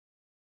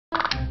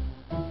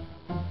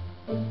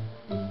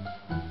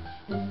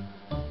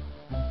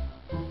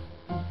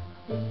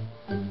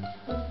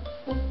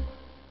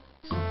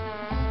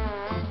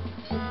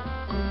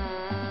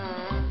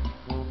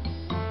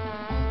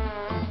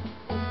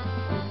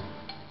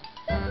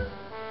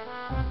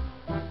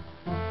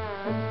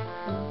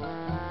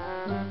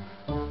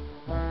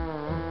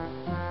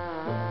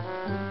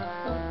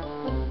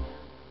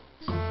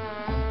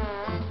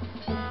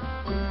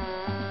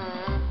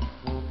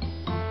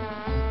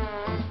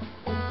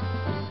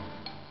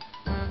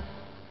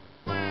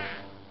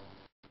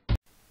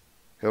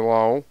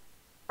Hello,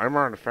 I'm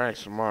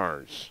Artifacts of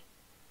Mars,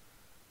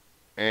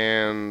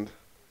 and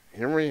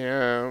here we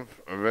have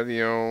a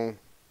video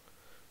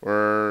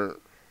where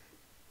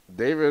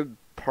David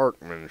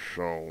Pakman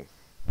show,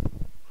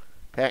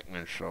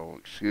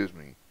 excuse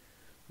me,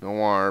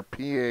 Noir,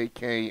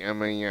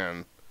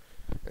 Pakman,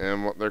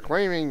 and what they're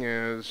claiming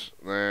is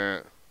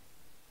that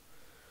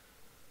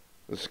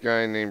this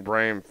guy named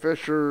Brian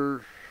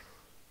Fisher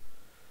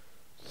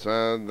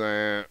said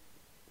that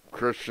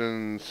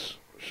Christians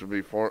should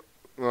be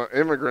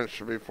immigrants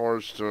should be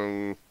forced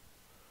to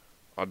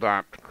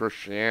adopt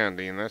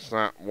Christianity, and that's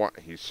not what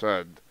he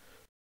said.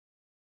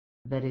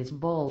 That is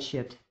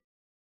bullshit.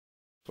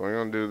 So I'm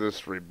going to do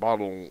this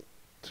rebuttal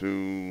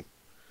to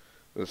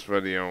this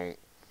video.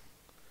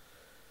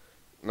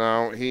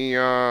 Now, he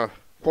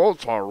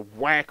quotes our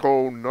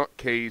wacko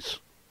nutcase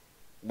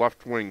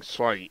left-wing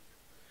site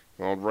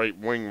called Right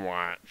Wing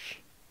Watch.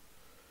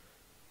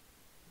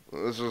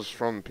 This is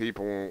from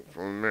people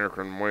from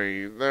American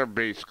Way. They're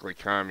basically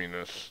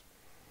communists.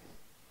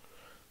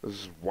 This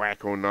is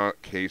wacko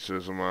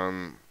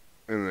nutcaseism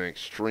in the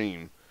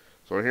extreme.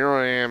 So here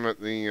I am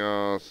at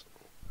the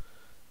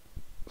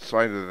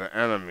site of the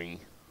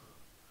enemy.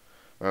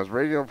 As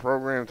radio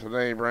program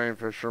today, Brian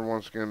Fisher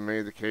once again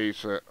made the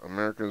case that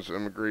America's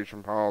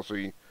immigration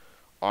policy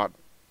ought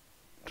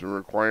to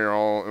require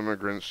all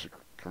immigrants to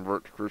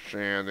convert to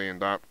Christianity and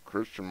adopt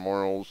Christian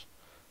morals,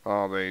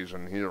 holidays,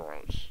 and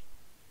heroes.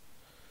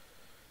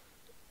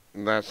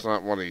 That's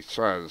not what he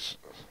says.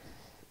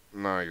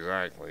 Not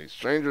exactly.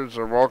 Strangers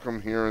are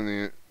welcome here in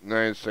the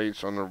United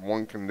States under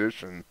one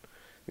condition.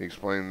 He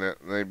explained that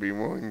they be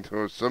willing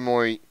to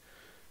assimilate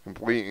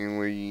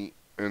completely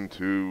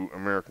into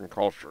American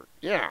culture.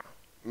 Yeah,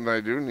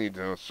 they do need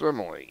to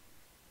assimilate.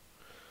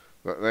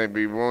 That they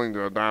be willing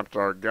to adopt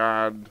our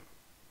God,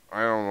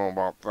 I don't know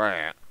about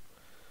that.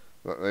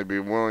 That they be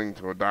willing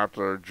to adopt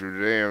our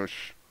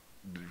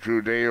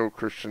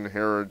Judeo-Christian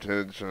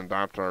heritage and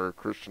adopt our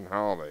Christian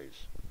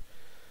holidays.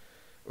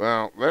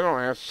 Well, they don't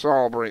have to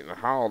celebrate the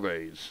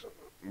holidays,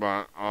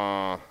 but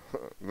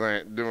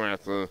they do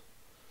have to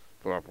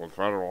put up with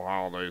federal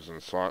holidays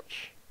and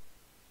such.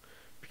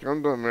 If you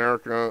come to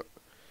America,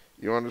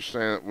 you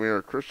understand that we are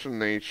a Christian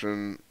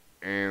nation,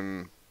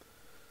 and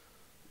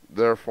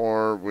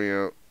therefore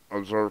we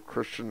observe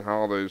Christian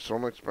holidays.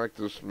 Don't expect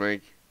us to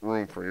make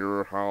room for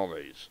your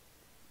holidays.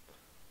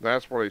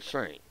 That's what he's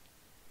saying.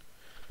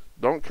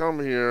 Don't come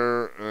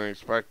here and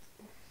expect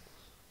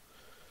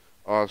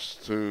us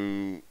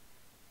to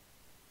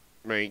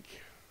make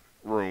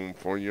room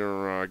for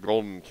your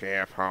golden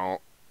calf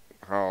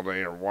holiday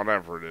or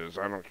whatever it is.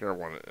 I don't care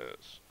what it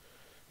is.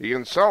 You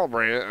can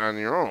celebrate it on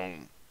your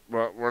own,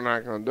 but we're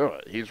not going to do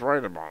it. He's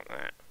right about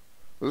that.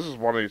 This is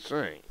what he's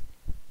saying.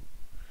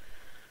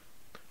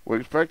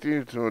 We expect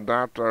you to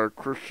adopt our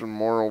Christian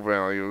moral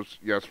values.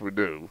 Yes, we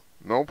do.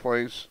 No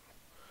place,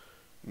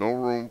 no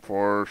room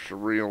for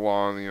Sharia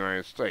law in the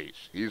United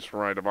States. He's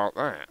right about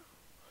that.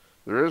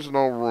 There is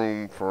no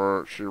room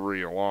for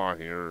Sharia law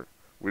here.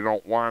 We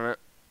don't want it.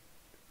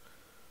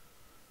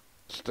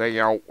 Stay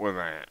out with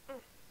that.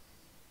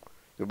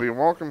 You'll be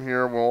welcome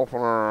here. We'll open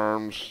our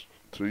arms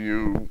to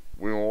you.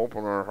 We'll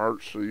open our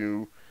hearts to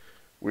you.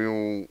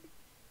 We'll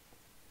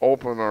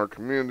open our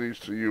communities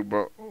to you,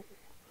 but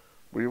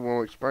we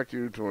will expect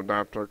you to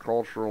adopt our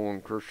cultural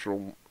and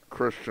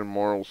Christian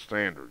moral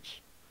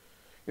standards.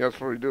 Yes,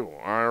 we do.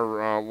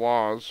 Our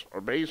laws are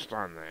based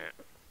on that.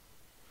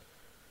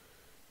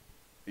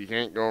 You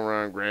can't go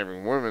around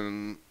grabbing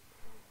women,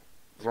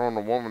 throwing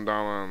a woman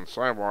down on the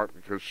sidewalk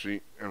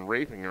and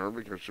raping her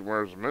because she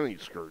wears a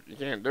miniskirt. You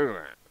can't do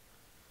that.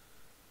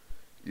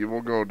 You will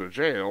go to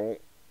jail,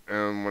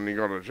 and when you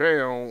go to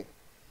jail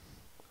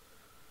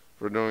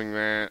for doing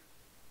that,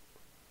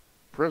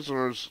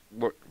 prisoners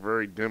look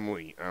very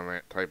dimly on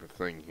that type of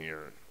thing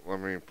here.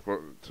 Let me put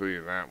it to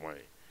you that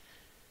way.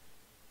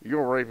 You go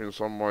raping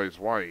somebody's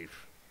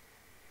wife,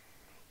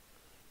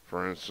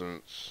 for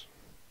instance,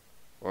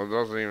 well, it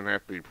doesn't even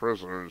have to be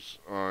prisoners.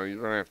 You're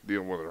going to have to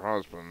deal with her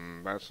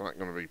husband. That's not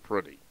going to be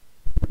pretty.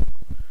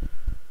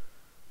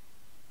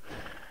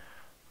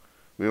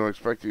 We'll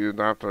expect you to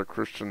adopt our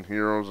Christian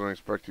heroes and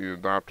expect you to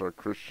adopt our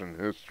Christian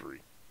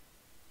history.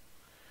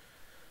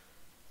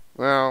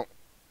 Now,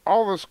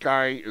 all this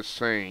guy is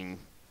saying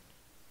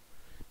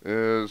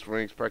is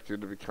we expect you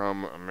to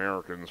become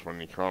Americans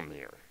when you come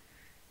here.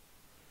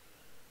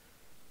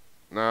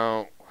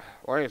 Now,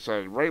 like I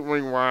said, Right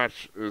Wing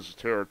Watch is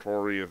the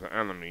territory of the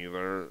enemy.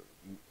 They're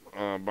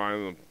by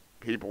the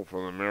people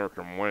from the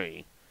American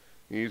Way.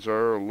 These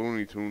are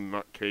Looney Tune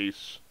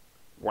nutcase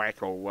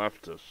wacko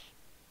leftists.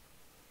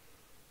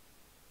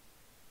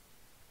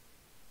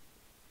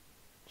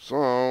 So,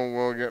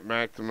 we'll get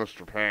back to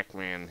Mr.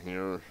 Pakman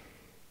here.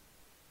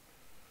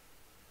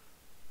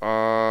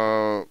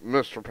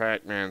 Mr.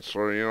 Pakman,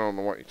 sir, you don't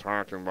know what you're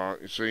talking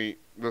about. You see,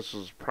 this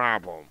is the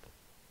problem.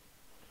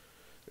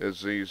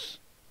 Is these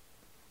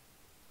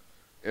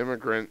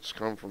immigrants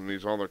come from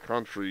these other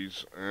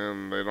countries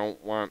and they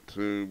don't want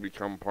to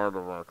become part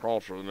of our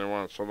culture, and they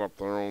want to set up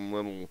their own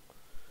little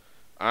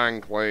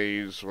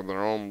enclaves with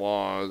their own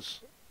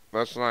laws.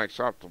 That's not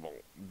acceptable.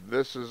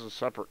 This is a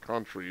separate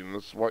country, and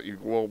this is what you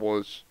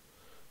globalists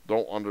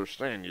don't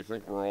understand. You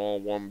think we're all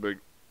one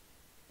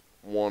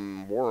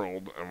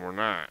world, and we're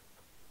not.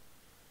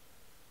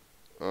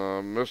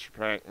 Mr.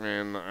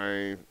 Pakman,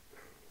 I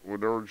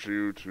would urge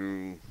you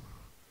to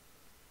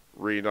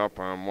read up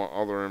on what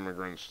other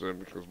immigrants did,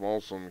 because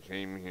most of them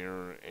came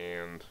here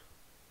and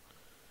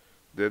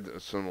did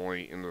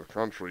assimilate into the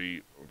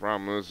country. The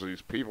problem is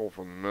these people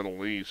from the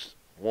Middle East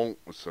won't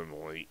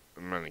assimilate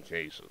in many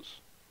cases.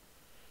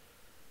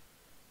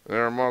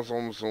 There are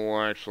Muslims who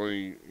will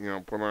actually,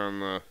 put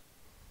on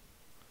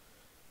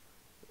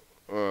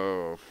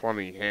the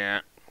funny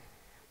hat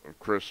of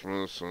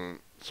Christmas, and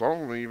some of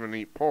them even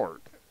eat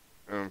pork,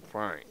 and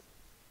fine.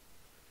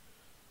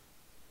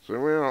 So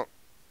we don't,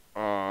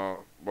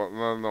 but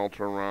then they'll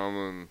turn around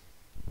and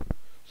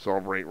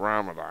celebrate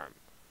Ramadan.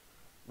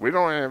 We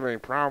don't have any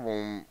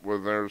problem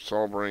with their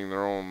celebrating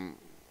their own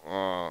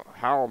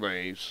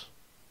holidays.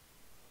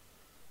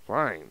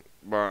 Fine,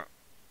 but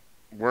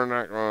we're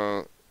not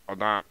going to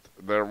adopt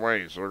their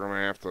ways. They're going to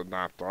have to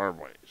adopt our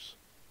ways.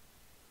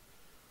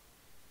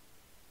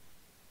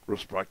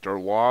 Respect our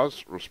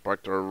laws,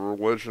 respect our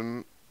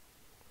religion.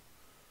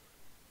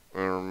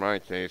 Or in my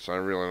case, I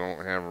really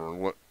don't have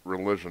a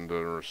religion to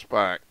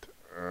respect.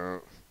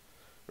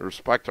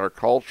 Respect our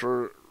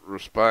culture,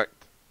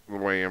 respect the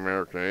way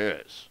America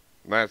is.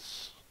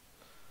 That's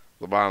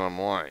the bottom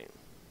line.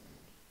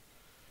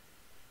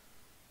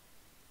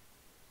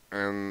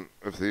 And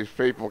if these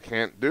people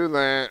can't do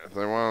that, if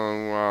they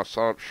want to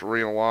set up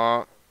Sharia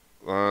law,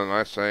 then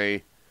I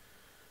say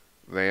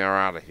they are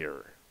out of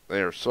here.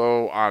 They are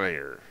so out of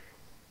here.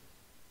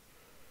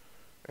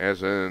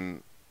 As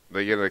in,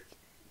 they get a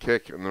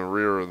kick in the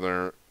rear of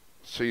their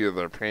seat of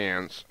their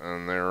pants,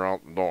 and they're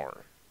out the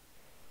door.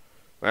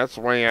 That's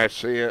the way I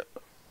see it.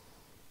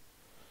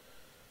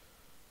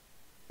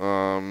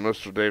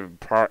 Mr. David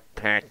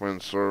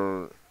Pakman,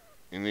 sir,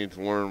 you need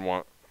to learn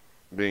what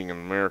being an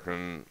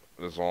American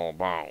is all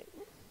about.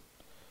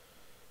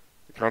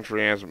 The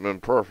country hasn't been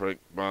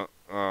perfect, but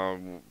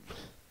I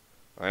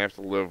have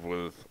to live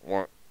with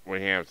what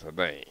we have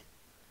today.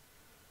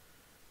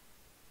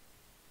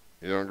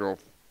 You don't go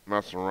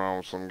messing around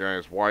with some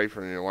guy's wife,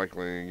 and you're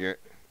likely to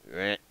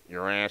get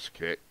your ass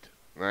kicked,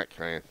 that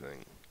kind of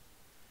thing.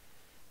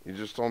 You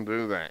just don't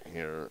do that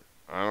here.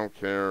 I don't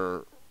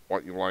care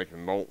what you like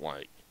and don't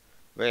like.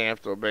 They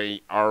have to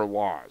obey our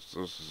laws.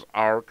 This is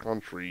our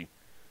country.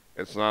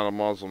 It's not a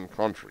Muslim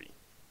country.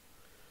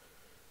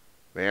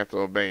 They have to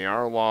obey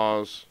our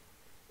laws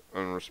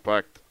and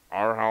respect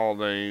our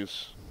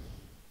holidays.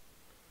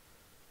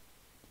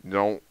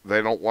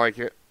 They don't like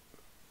it?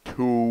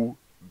 Too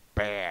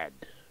bad,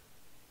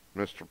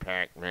 Mr.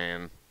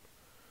 Pakman.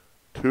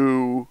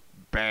 Too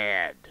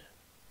bad.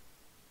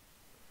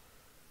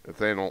 If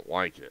they don't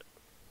like it.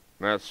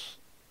 That's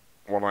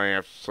what I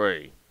have to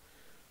say.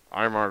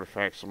 I'm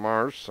Artifacts of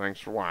Mars. Thanks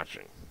for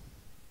watching.